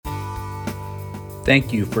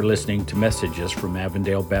Thank you for listening to messages from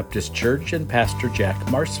Avondale Baptist Church and Pastor Jack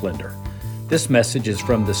Marslender. This message is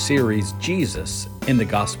from the series Jesus in the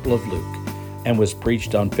Gospel of Luke and was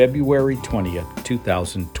preached on February 20th,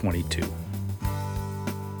 2022.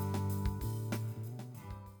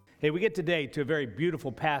 Hey, we get today to a very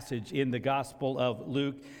beautiful passage in the Gospel of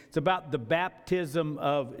Luke. It's about the baptism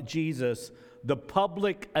of Jesus, the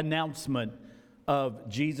public announcement of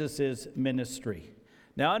Jesus' ministry.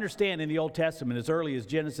 Now understand, in the Old Testament, as early as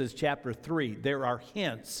Genesis chapter 3, there are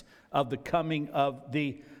hints of the coming of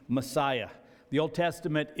the Messiah. The Old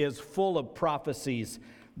Testament is full of prophecies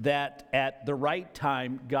that at the right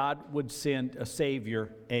time, God would send a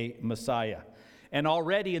Savior, a Messiah. And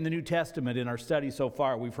already in the New Testament, in our study so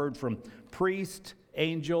far, we've heard from priests,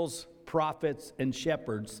 angels, prophets, and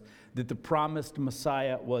shepherds that the promised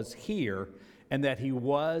Messiah was here and that he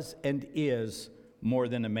was and is more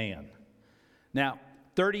than a man. Now,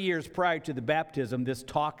 30 years prior to the baptism, this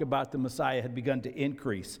talk about the Messiah had begun to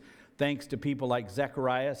increase, thanks to people like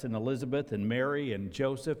Zechariah and Elizabeth and Mary and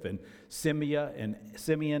Joseph and Simeon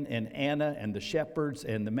and Anna and the shepherds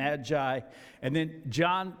and the Magi. And then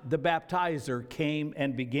John the Baptizer came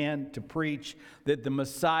and began to preach that the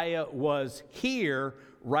Messiah was here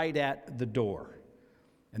right at the door.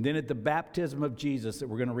 And then at the baptism of Jesus that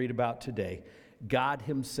we're going to read about today, God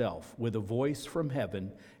himself, with a voice from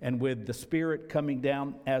heaven and with the Spirit coming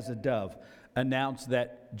down as a dove, announced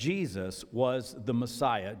that Jesus was the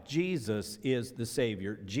Messiah. Jesus is the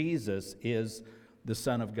Savior. Jesus is the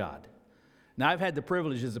Son of God. Now, I've had the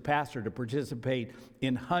privilege as a pastor to participate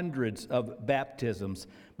in hundreds of baptisms,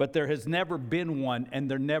 but there has never been one, and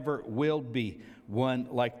there never will be one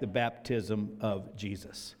like the baptism of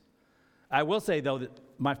Jesus. I will say, though, that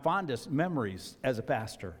my fondest memories as a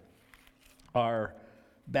pastor are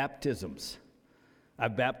baptisms.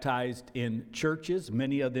 I've baptized in churches,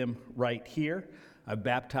 many of them right here. I've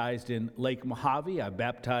baptized in Lake Mojave. I've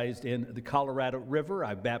baptized in the Colorado River.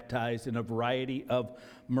 I've baptized in a variety of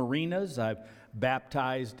marinas. I've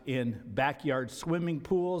baptized in backyard swimming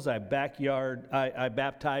pools. I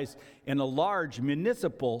baptized in a large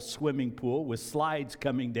municipal swimming pool with slides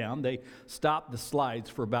coming down. They stopped the slides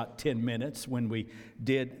for about 10 minutes when we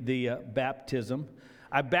did the baptism.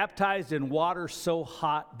 I baptized in water so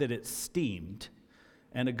hot that it steamed,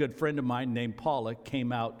 and a good friend of mine named Paula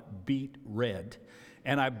came out beet red.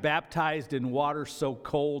 And I baptized in water so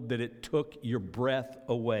cold that it took your breath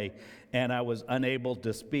away, and I was unable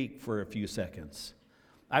to speak for a few seconds.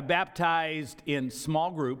 I baptized in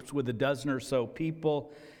small groups with a dozen or so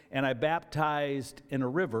people, and I baptized in a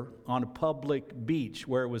river on a public beach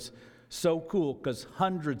where it was so cool because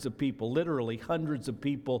hundreds of people, literally hundreds of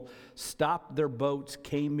people, stopped their boats,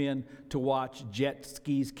 came in to watch. Jet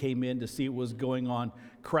skis came in to see what was going on.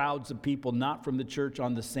 Crowds of people not from the church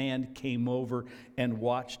on the sand came over and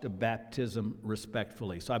watched a baptism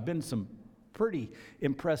respectfully. So I've been to some pretty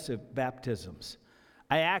impressive baptisms.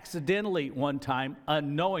 I accidentally one time,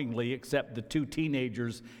 unknowingly, except the two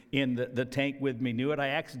teenagers in the tank with me knew it, I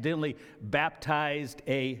accidentally baptized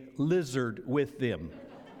a lizard with them.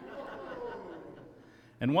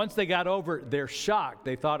 And once they got over their shock,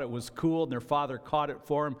 they thought it was cool, and their father caught it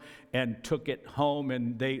for them and took it home,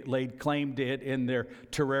 and they laid claim to it in their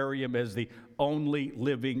terrarium as the only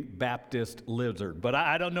living Baptist lizard. But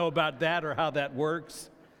I don't know about that or how that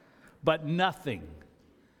works, but nothing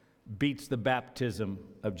beats the baptism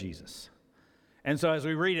of Jesus. And so as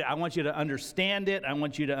we read it, I want you to understand it. I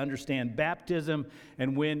want you to understand baptism,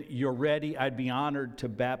 and when you're ready, I'd be honored to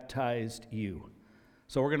baptize you.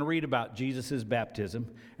 So we're going to read about Jesus' baptism,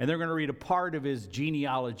 and they're going to read a part of his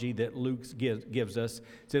genealogy that Luke gives us.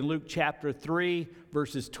 It's in Luke chapter 3,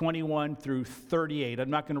 verses 21 through 38. I'm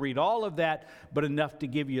not going to read all of that, but enough to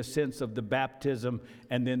give you a sense of the baptism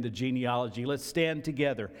and then the genealogy. Let's stand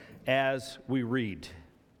together as we read.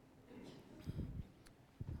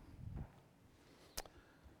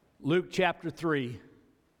 Luke chapter 3,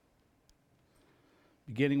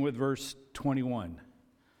 beginning with verse 21.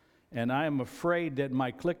 And I am afraid that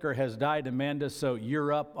my clicker has died, Amanda, so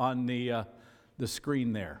you're up on the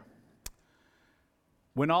screen there.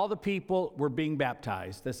 When all the people were being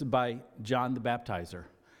baptized, this is by John the Baptizer.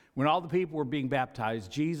 When all the people were being baptized,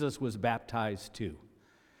 Jesus was baptized too.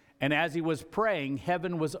 And as he was praying,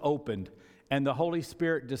 heaven was opened, and the Holy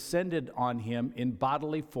Spirit descended on him in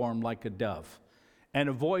bodily form like a dove. And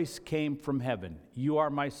a voice came from heaven, "You are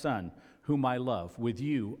my Son, whom I love. With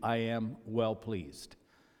you I am well pleased."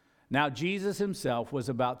 Now, Jesus himself was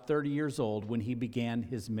about 30 years old when he began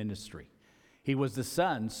his ministry. He was the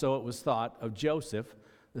son, so it was thought, of Joseph,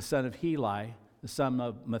 the son of Heli, the son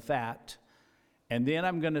of Matthat, And then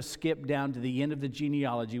I'm going to skip down to the end of the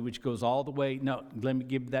genealogy, which goes all the way, no, let me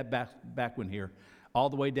give that back one here, all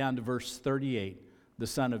the way down to verse 38. The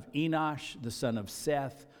son of Enosh, the son of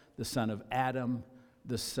Seth, the son of Adam,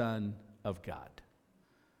 the son of God.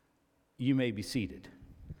 You may be seated.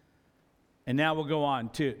 And now we'll go on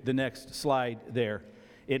to the next slide there.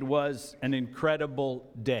 It was an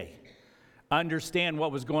incredible day. Understand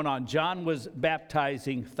what was going on. John was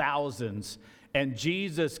baptizing thousands, and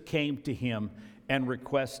Jesus came to him and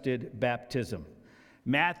requested baptism.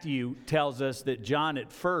 Matthew tells us that John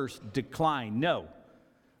at first declined. No,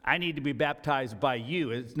 I need to be baptized by you.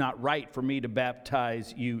 It's not right for me to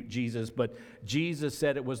baptize you, Jesus. But Jesus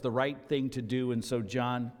said it was the right thing to do, and so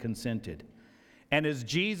John consented. And as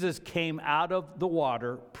Jesus came out of the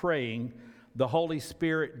water praying, the Holy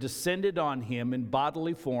Spirit descended on him in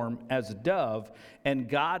bodily form as a dove, and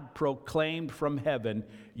God proclaimed from heaven,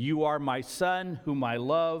 "You are my Son, whom I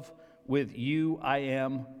love. With you I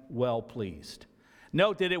am well pleased."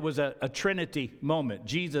 Note that it was a Trinity moment.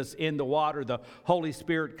 Jesus in the water, the Holy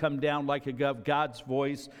Spirit come down like a dove, God's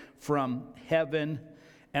voice from heaven.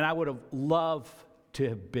 And I would have loved to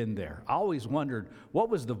have been there. I always wondered, what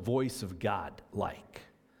was the voice of God like?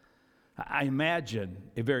 I imagine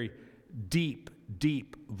a very deep,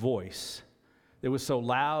 deep voice that was so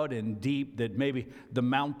loud and deep that maybe the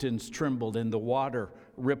mountains trembled and the water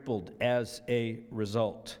rippled as a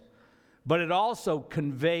result. But it also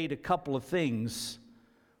conveyed a couple of things,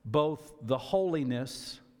 both the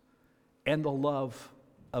holiness and the love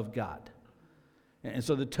of God. And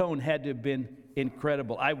so the tone had to have been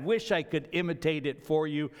incredible. I wish I could imitate it for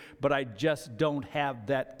you, but I just don't have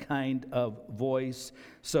that kind of voice.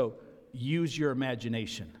 So use your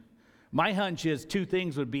imagination. My hunch is two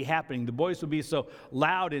things would be happening. The voice would be so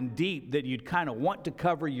loud and deep that you'd kind of want to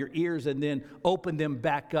cover your ears and then open them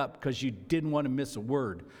back up because you didn't want to miss a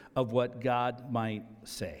word of what God might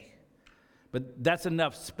say. But that's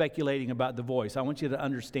enough speculating about the voice. I want you to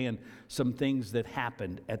understand some things that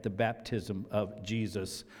happened at the baptism of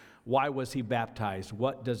Jesus. Why was he baptized?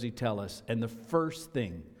 What does he tell us? And the first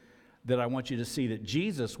thing that I want you to see that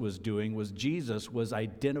Jesus was doing was Jesus was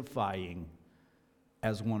identifying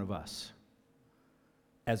as one of us,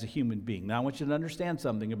 as a human being. Now, I want you to understand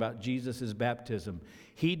something about Jesus' baptism.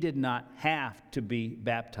 He did not have to be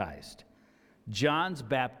baptized. John's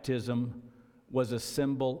baptism was a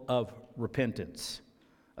symbol of repentance,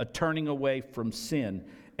 a turning away from sin,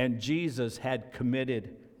 and Jesus had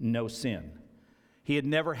committed no sin. He had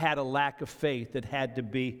never had a lack of faith that had to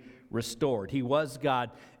be restored. He was God,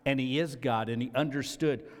 and he is God, and he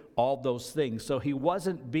understood all those things. So he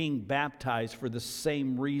wasn't being baptized for the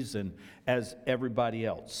same reason as everybody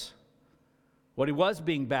else. What he was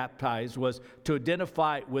being baptized was to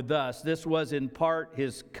identify with us. This was in part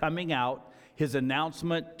his coming out, his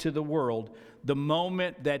announcement to the world, the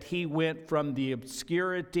moment that he went from the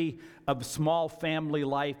obscurity of small family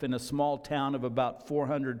life in a small town of about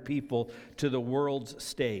 400 people to the world's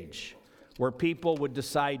stage, where people would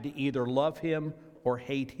decide to either love him or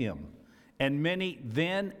hate him. And many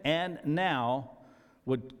then and now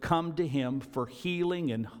would come to him for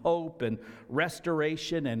healing and hope and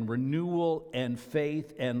restoration and renewal and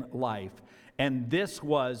faith and life. And this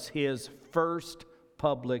was his first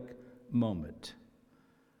public moment.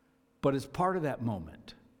 But as part of that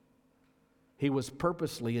moment, he was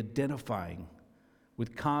purposely identifying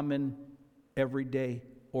with common, everyday,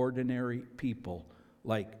 ordinary people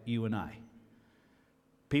like you and I.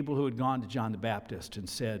 People who had gone to John the Baptist and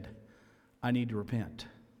said, I need to repent.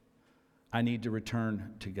 I need to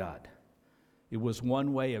return to God. It was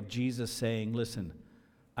one way of Jesus saying, listen,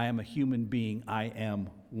 I am a human being. I am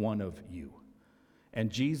one of you. And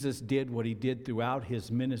Jesus did what he did throughout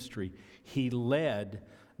his ministry. He led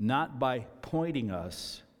not by pointing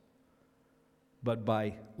us, but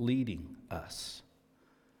by leading us.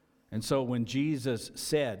 And so when Jesus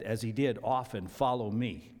said, as he did often, follow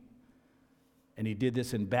me, and he did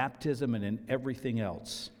this in baptism and in everything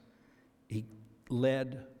else, he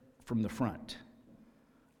led from the front.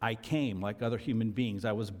 I came like other human beings.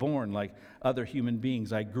 I was born like other human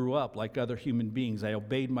beings. I grew up like other human beings. I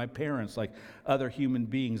obeyed my parents like other human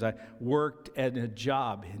beings. I worked at a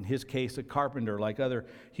job, in his case a carpenter, like other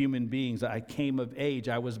human beings. I came of age.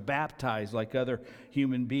 I was baptized like other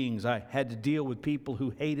human beings. I had to deal with people who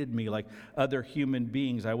hated me like other human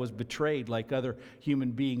beings. I was betrayed like other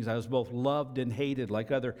human beings. I was both loved and hated like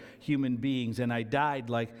other human beings. And I died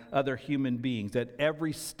like other human beings. At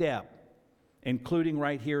every step, including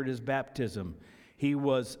right here at his baptism, he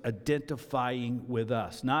was identifying with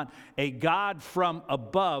us. Not a God from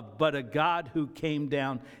above, but a God who came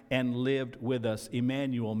down and lived with us.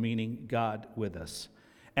 Emmanuel, meaning God with us.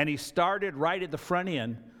 And he started right at the front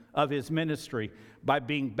end of his ministry by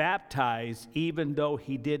being baptized, even though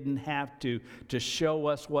he didn't have to show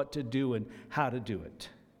us what to do and how to do it.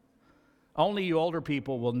 Only you older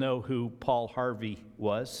people will know who Paul Harvey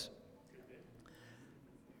was.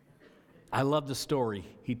 I love the story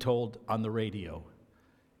he told on the radio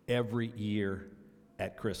every year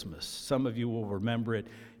at Christmas. Some of you will remember it.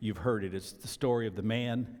 You've heard it. It's the story of the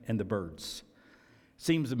man and the birds.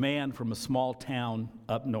 Seems a man from a small town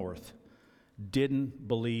up north didn't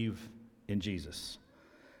believe in Jesus.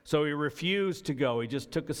 So he refused to go. He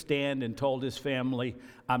just took a stand and told his family,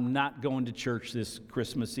 I'm not going to church this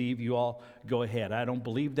Christmas Eve. You all go ahead. I don't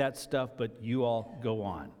believe that stuff, but you all go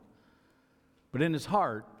on. But in his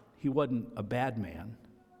heart, he wasn't a bad man.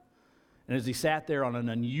 And as he sat there on an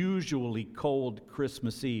unusually cold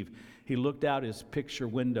Christmas Eve, he looked out his picture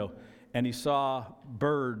window and he saw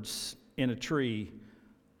birds in a tree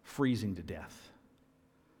freezing to death.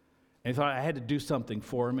 And he thought, I had to do something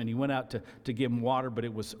for him. And he went out to give him water, but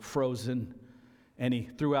it was frozen. And he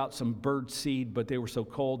threw out some bird seed, but they were so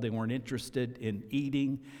cold they weren't interested in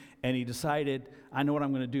eating. And he decided, I know what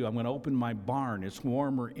I'm going to do. I'm going to open my barn. It's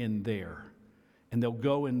warmer in there. And they'll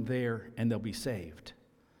go in there and they'll be saved.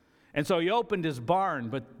 And so he opened his barn,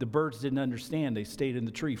 but the birds didn't understand. They stayed in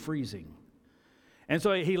the tree freezing. And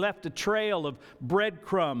so he left a trail of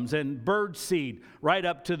breadcrumbs and bird seed right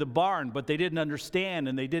up to the barn, but they didn't understand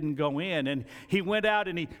and they didn't go in. And he went out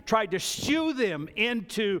and he tried to shoo them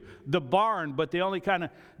into the barn, but they only kind of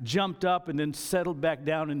jumped up and then settled back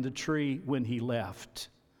down in the tree when he left.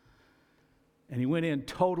 And he went in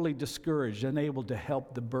totally discouraged, unable to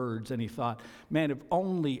help the birds. And he thought, man, if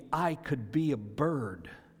only I could be a bird,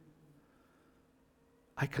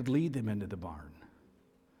 I could lead them into the barn.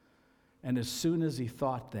 And as soon as he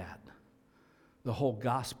thought that, the whole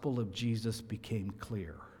gospel of Jesus became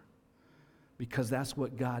clear. Because that's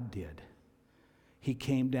what God did. He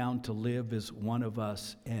came down to live as one of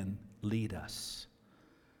us and lead us.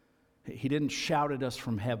 He didn't shout at us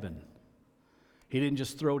from heaven. He didn't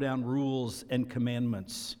just throw down rules and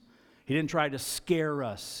commandments. He didn't try to scare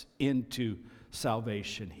us into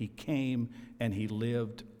salvation. He came and he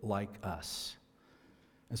lived like us.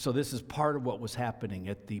 And so this is part of what was happening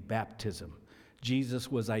at the baptism. Jesus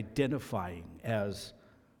was identifying as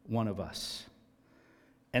one of us.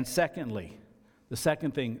 And secondly, the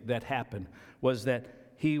second thing that happened was that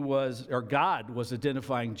God was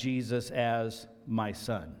identifying Jesus as my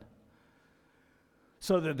son.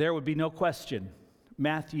 So that there would be no question,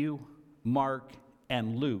 Matthew, Mark,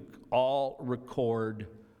 and Luke all record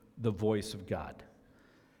the voice of God.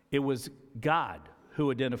 It was God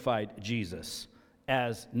who identified Jesus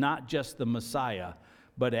as not just the Messiah,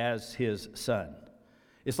 but as his son.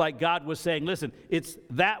 It's like God was saying, listen, it's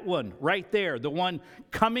that one right there, the one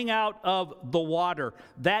coming out of the water.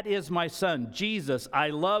 That is my son, Jesus. I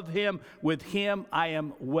love him. With him I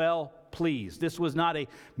am well pleased. This was not a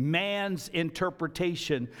man's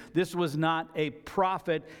interpretation. This was not a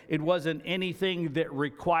prophet. It wasn't anything that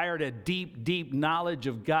required a deep, deep knowledge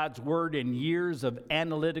of God's word and years of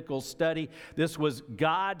analytical study. This was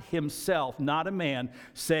God himself, not a man,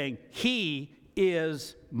 saying, he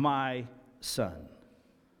is my son.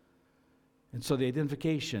 And so the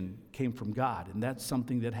identification came from God, and that's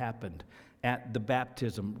something that happened at the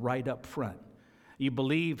baptism right up front. You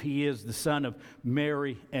believe he is the son of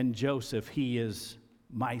Mary and Joseph. He is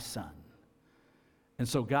my son. And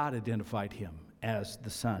so God identified him as the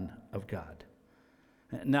Son of God.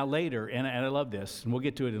 Now later, and I love this, and we'll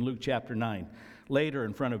get to it in Luke chapter 9, later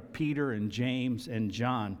in front of Peter and James and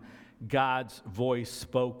John, God's voice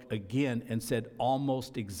spoke again and said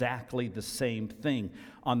almost exactly the same thing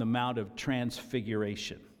on the Mount of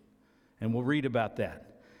Transfiguration. And we'll read about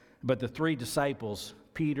that. But the three disciples,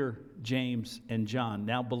 Peter, James, and John,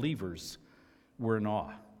 now believers, were in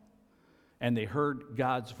awe. And they heard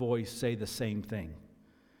God's voice say the same thing.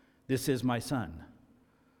 This is my son,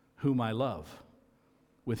 whom I love.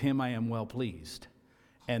 With him I am well pleased.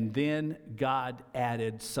 And then God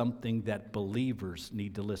added something that believers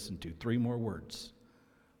need to listen to. 3 more words.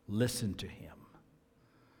 Listen to him.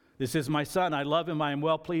 This is my son. I love him. I am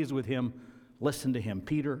well pleased with him. Listen to him.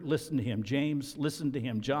 Peter, listen to him. James, listen to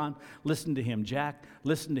him. John, listen to him. Jack,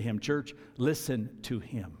 listen to him. Church, listen to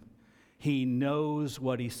him. He knows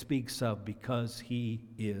what he speaks of because he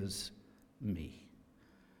is me.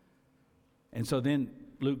 And so then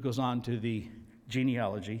Luke goes on to the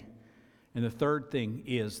genealogy. And the third thing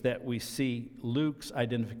is that we see Luke's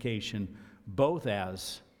identification both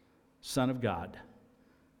as Son of God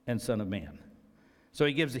and Son of Man. So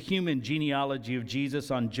he gives a human genealogy of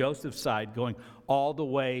Jesus on Joseph's side, going all the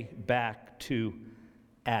way back to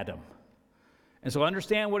Adam. And so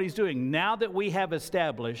understand what he's doing. Now that we have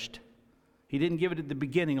established, he didn't give it at the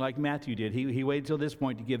beginning like Matthew did. He waited till this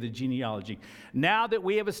point to give the genealogy. Now that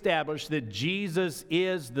we have established that Jesus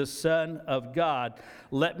is the Son of God,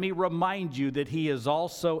 let me remind you that he is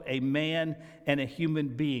also a man and a human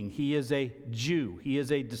being. He is a Jew. He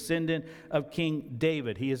is a descendant of King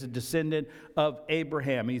David. He is a descendant of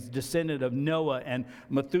Abraham. He's a descendant of Noah and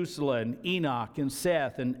Methuselah and Enoch and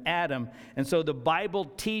Seth and Adam. And so the Bible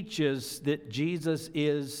teaches that Jesus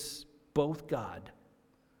is both God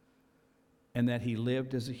and that he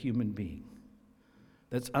lived as a human being.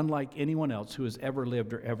 That's unlike anyone else who has ever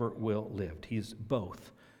lived or ever will live. He's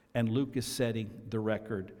both. And Luke is setting the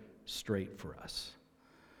record straight for us.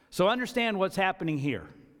 So understand what's happening here.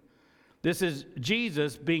 This is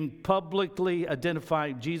Jesus being publicly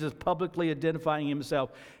identified, Jesus publicly identifying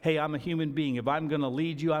himself. Hey, I'm a human being. If I'm going to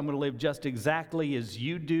lead you, I'm going to live just exactly as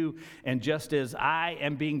you do. And just as I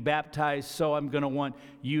am being baptized, so I'm going to want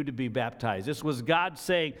you to be baptized. This was God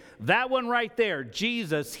saying, that one right there,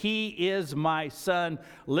 Jesus, he is my son.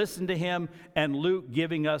 Listen to him. And Luke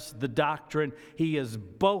giving us the doctrine. He is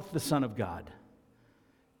both the Son of God,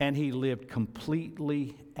 and he lived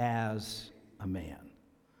completely as a man.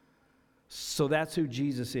 So that's who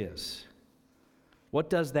Jesus is. What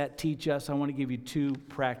does that teach us? I want to give you two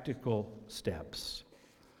practical steps.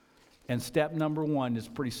 And step number one is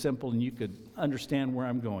pretty simple, and you could understand where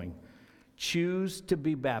I'm going. Choose to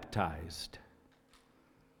be baptized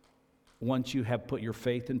once you have put your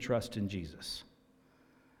faith and trust in Jesus.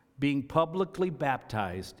 Being publicly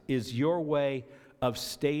baptized is your way of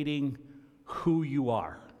stating who you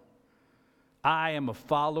are. I am a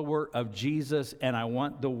follower of Jesus, and I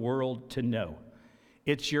want the world to know.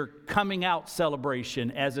 It's your coming out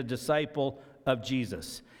celebration as a disciple of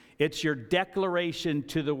Jesus. It's your declaration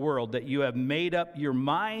to the world that you have made up your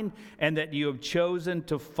mind and that you have chosen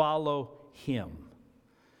to follow him.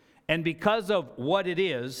 And because of what it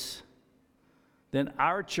is, then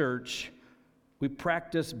our church, we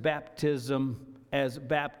practice baptism as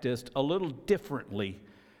Baptists a little differently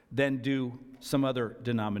than do some other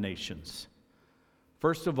denominations.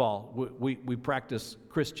 First of all, we practice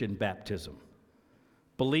Christian baptism.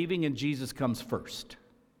 Believing in Jesus comes first.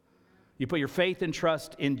 You put your faith and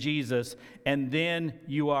trust in Jesus, and then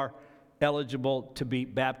you are eligible to be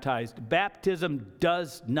baptized. Baptism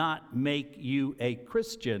does not make you a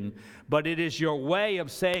Christian, but it is your way of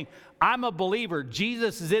saying, I'm a believer.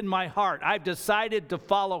 Jesus is in my heart. I've decided to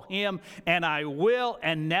follow him, and I will,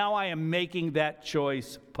 and now I am making that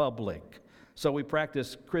choice public. So we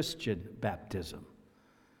practice Christian baptism.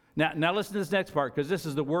 Now listen to this next part, because this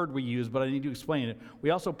is the word we use, but I need to explain it. We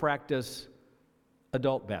also practice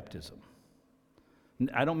adult baptism.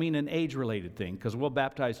 I don't mean an age-related thing, because we'll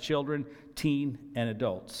baptize children, teen, and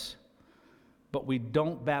adults. But we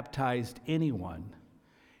don't baptize anyone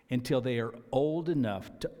until they are old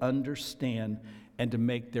enough to understand and to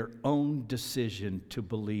make their own decision to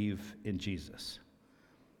believe in Jesus.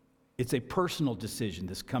 It's a personal decision,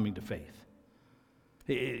 this coming to faith.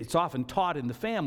 It's often taught in the family.